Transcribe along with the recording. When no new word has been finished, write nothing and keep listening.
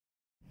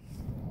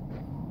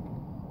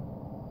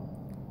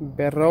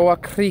Berowra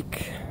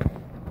Creek.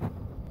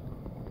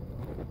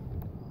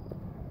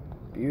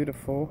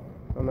 Beautiful.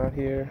 I'm out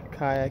here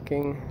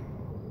kayaking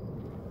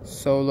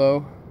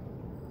solo.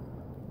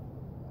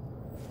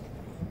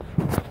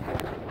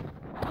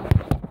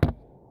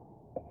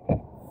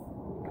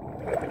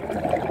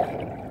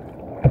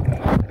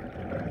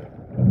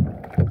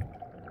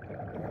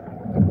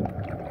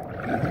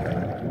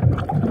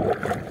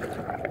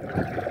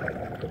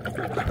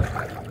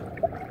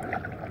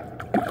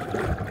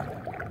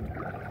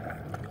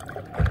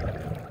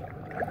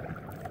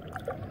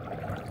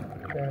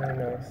 Very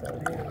nice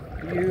out here.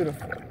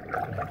 Beautiful.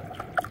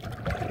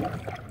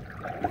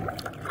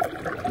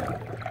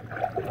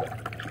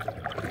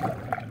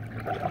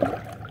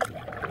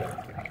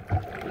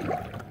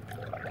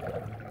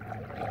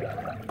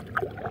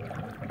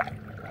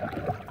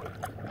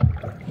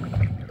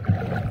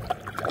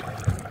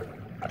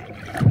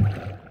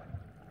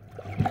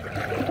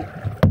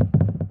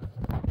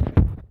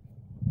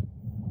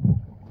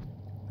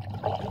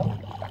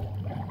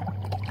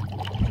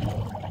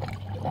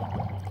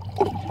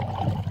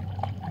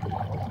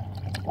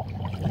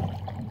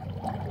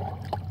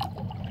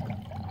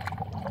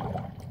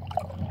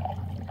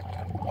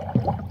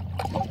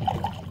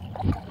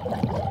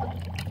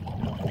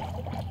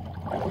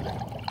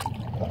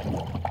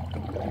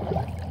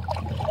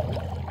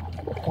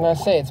 Can I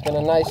say it's been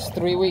a nice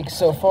 3 weeks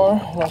so far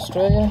in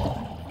Australia.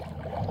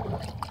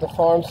 The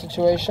farm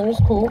situation was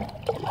cool.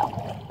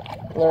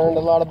 Learned a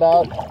lot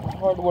about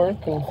hard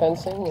work and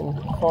fencing and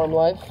farm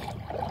life.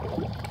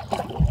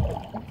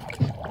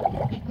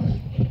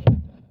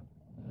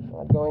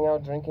 Not going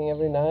out drinking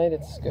every night,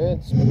 it's good,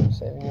 it's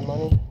saving you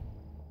money.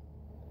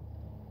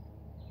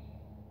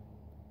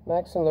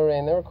 Max and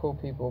Lorraine, they were cool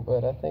people,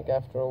 but I think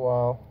after a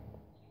while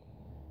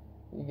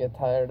you get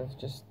tired of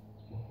just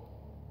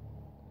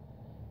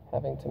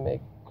having to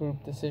make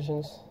group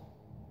decisions.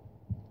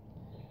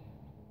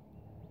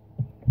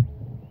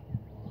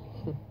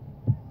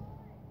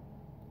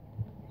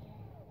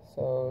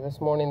 So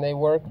this morning they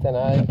worked and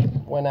I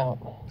went out.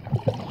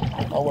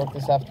 I'll work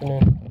this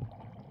afternoon.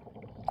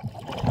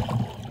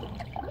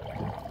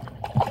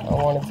 I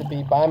wanted to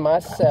be by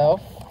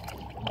myself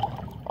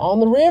on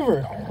the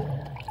river.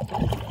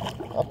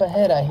 Up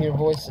ahead I hear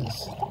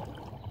voices.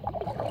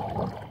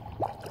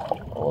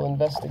 I will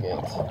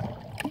investigate.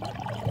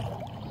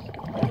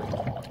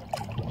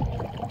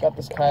 Got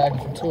this kayak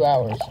for 2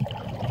 hours,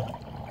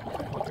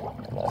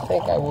 and I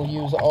think I will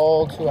use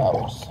all 2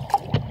 hours.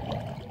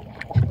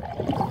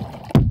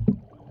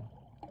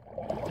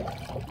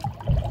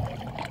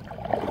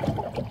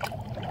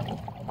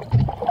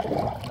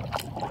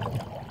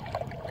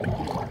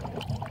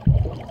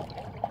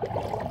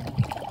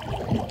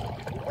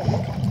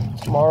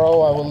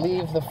 Tomorrow I will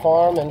leave the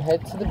farm and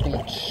head to the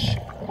beach,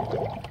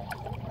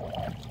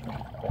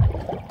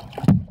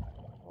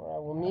 where I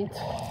will meet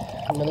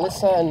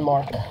Melissa and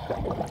Mark.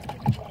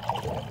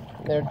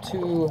 They're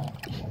 2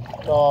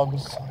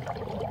 dogs.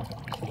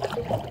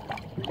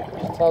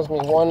 She tells me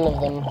one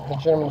of them, the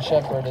German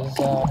Shepherd, is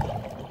a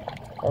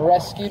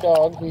rescue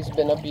dog. He's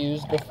been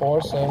abused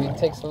before, so he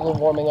takes a little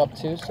warming up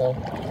too, so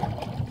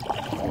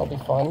that'll be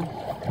fun.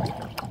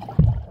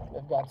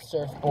 They've got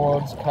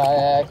surfboards,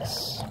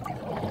 kayaks,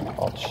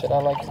 all the shit I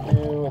like to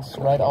do. It's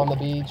right on the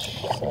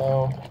beach,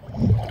 so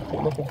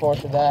I'm looking forward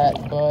to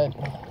that, but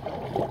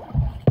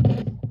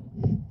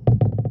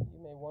you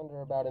may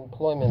wonder about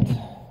employment.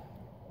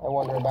 I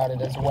wonder about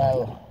it as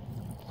well.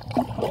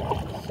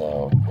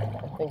 So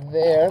I think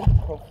there,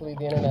 hopefully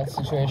the internet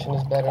situation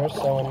is better,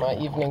 so in my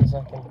evenings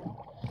I can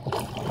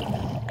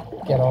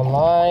get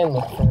online,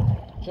 look for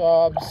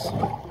jobs,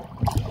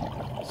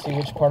 see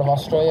which part of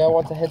Australia I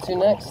want to head to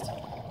next.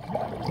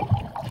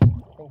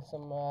 I think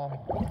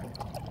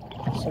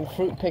some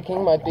fruit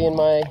picking might be in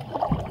my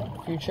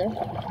future.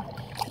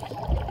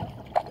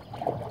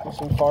 Do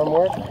some farm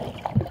work.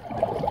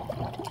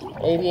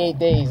 88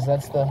 days,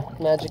 that's the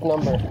magic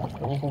number.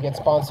 And you can get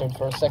sponsored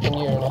for a second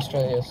year in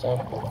Australia, so.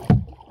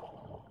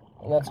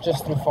 And that's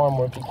just through farm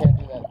work, you can't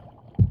do that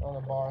on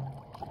a bar.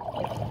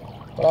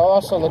 But I'll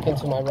also look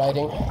into my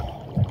writing,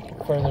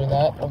 further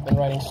that. I've been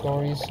writing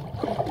stories,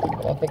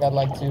 but I think I'd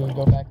like to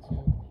go back to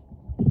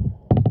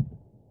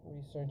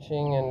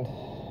researching and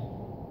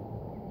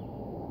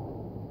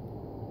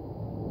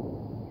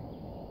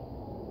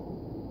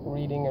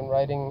reading and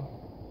writing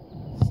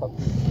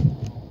something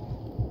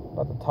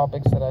about the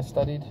topics that I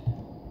studied.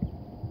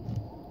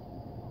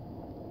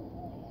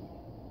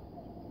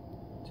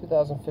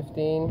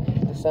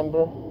 2015,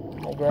 December,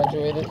 I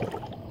graduated,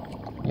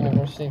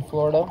 University of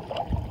Florida.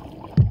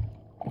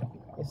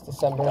 This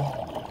December,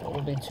 it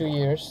will be 2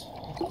 years.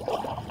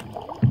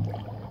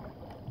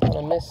 And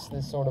I miss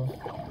this sort of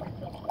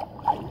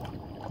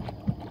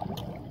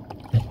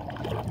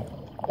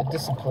the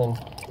discipline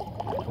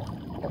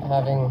of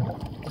having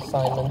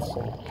assignments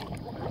and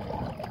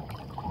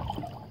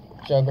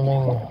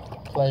juggling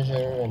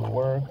pleasure and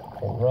work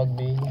and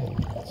rugby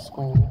and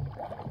school.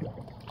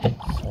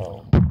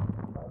 So I'd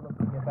love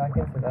to get back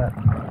into that.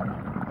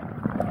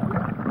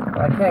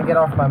 What I can't get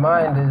off my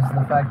mind is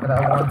the fact that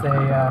I want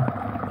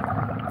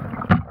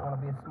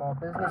Small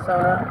business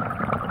owner.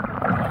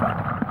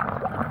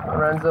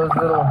 Lorenzo's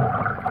little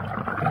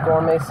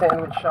gourmet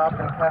sandwich shop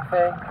and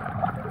cafe.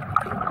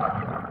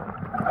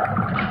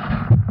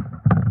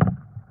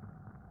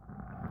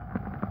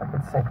 I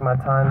could sink my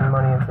time and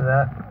money into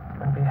that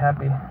and be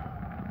happy.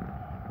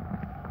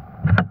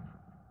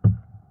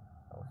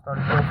 I'll start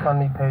a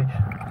GoFundMe page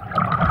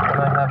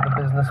when I have the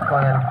business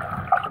plan.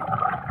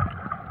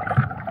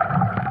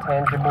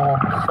 Tangible,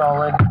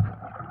 solid,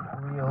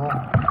 real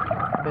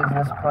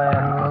business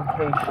plan,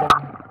 location.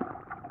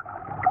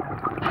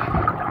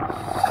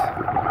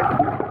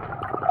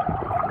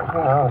 Who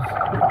knows?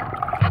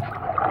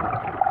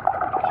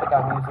 Check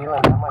out New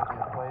Zealand, that might be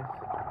the place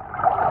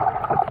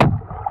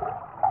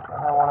that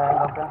I want to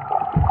end up in.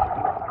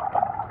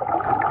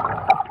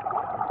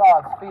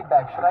 Thoughts,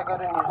 feedback, should I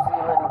go to New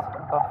Zealand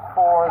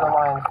before the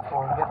Lions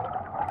tour?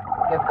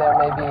 Get there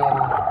maybe in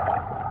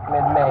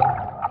mid-May.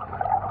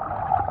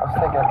 I was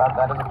thinking about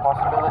that as a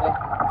possibility.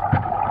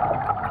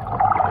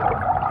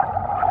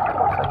 Of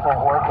course, I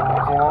can't work in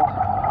New Zealand,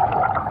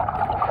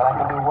 but I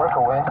can do work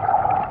away.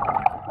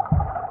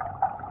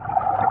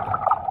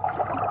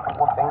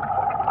 Whooping,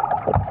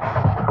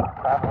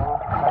 traveling,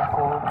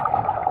 sightseeing.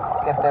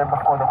 Get there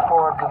before the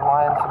Forbes and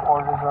Lions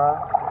supporters are on.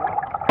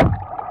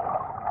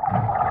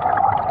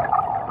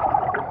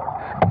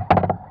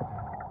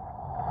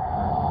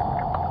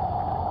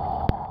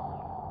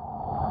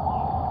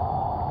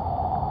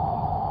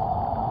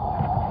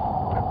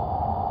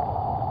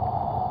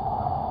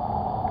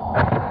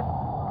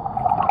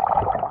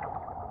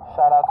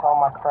 Shout out to all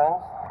my friends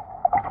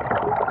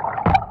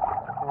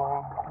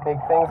doing big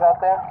things out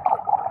there.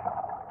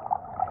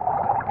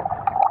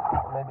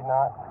 Maybe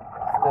not.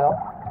 Still.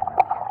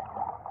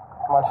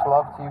 Much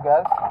love to you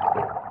guys.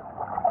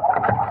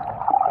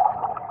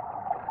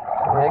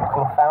 Rick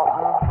from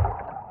Fountain.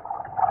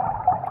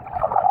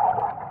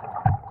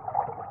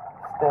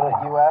 Still at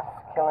UF,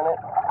 killing it.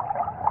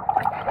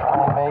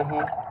 Ryan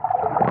Vahey.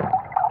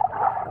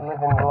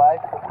 Living the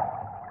life.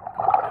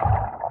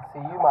 I'll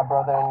see you, my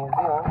brother, in New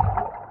Zealand.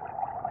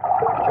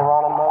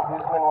 Geronimo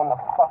Guzman, when the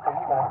fuck are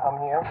you gonna come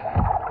here?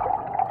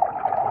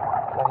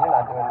 No, you're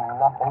not doing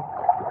nothing.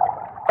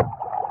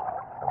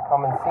 So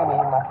come and see me,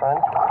 my friend.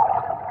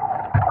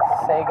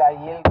 Sega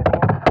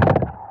Yildirim.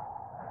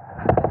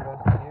 There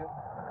goes to you.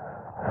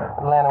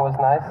 Atlanta was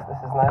nice. This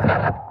is nice.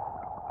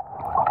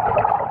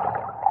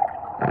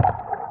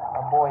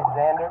 My boy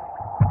Xander.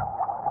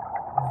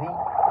 Z.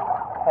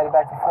 Headed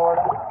back to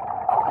Florida.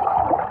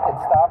 Hit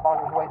stop on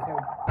his way to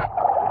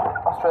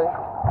Australia.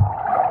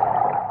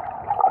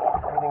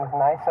 Everything's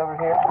nice over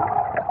here.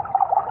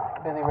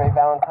 Billy Ray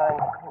Valentine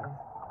is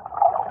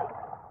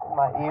in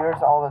my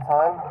ears all the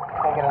time.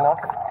 Can't get enough.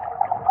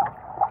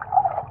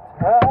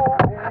 Tell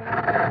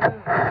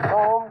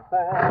me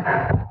something.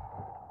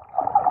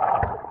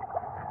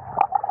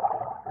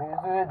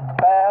 Is it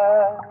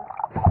bad?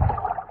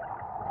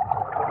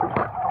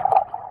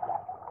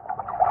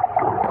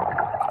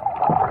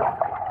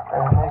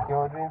 And make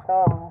your dreams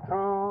come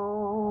true.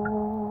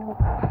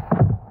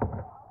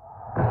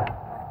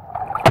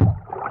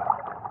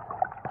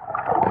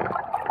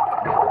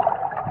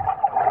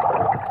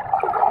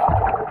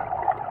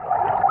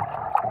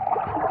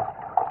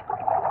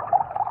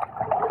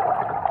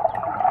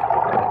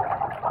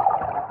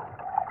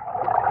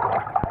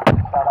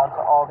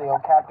 The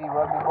Okapi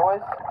rugby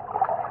boys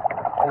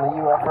and the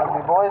UF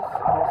rugby boys.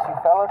 Miss you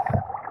fellas.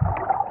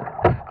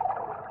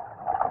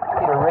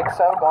 Peter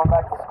Rixo going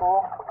back to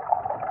school.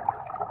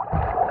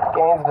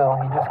 Gainesville,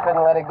 he just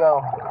couldn't let it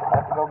go.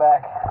 Have to go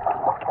back.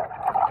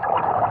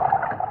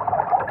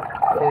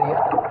 Feel ya.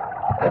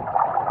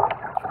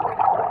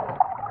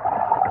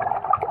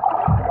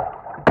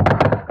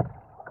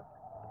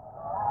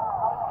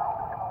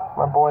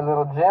 My boy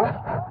Little Jim.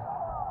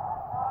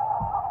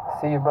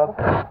 See you,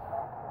 brother.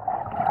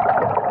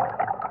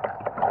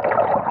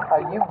 How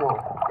you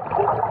doing?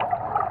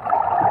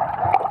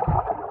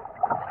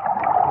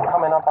 I'm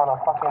coming up on a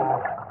fucking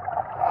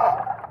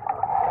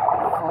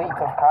fleet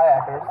of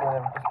kayakers that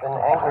have just been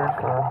anchored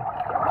for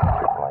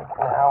like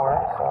an hour,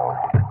 so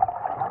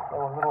they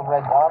were little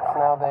red dots,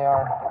 now they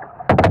are...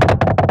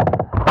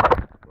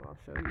 I'll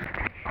show you.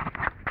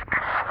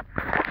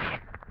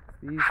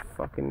 These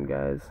fucking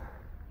guys.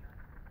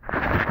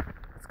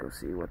 Let's go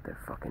see what they're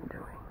fucking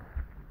doing.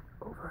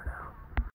 Over and out.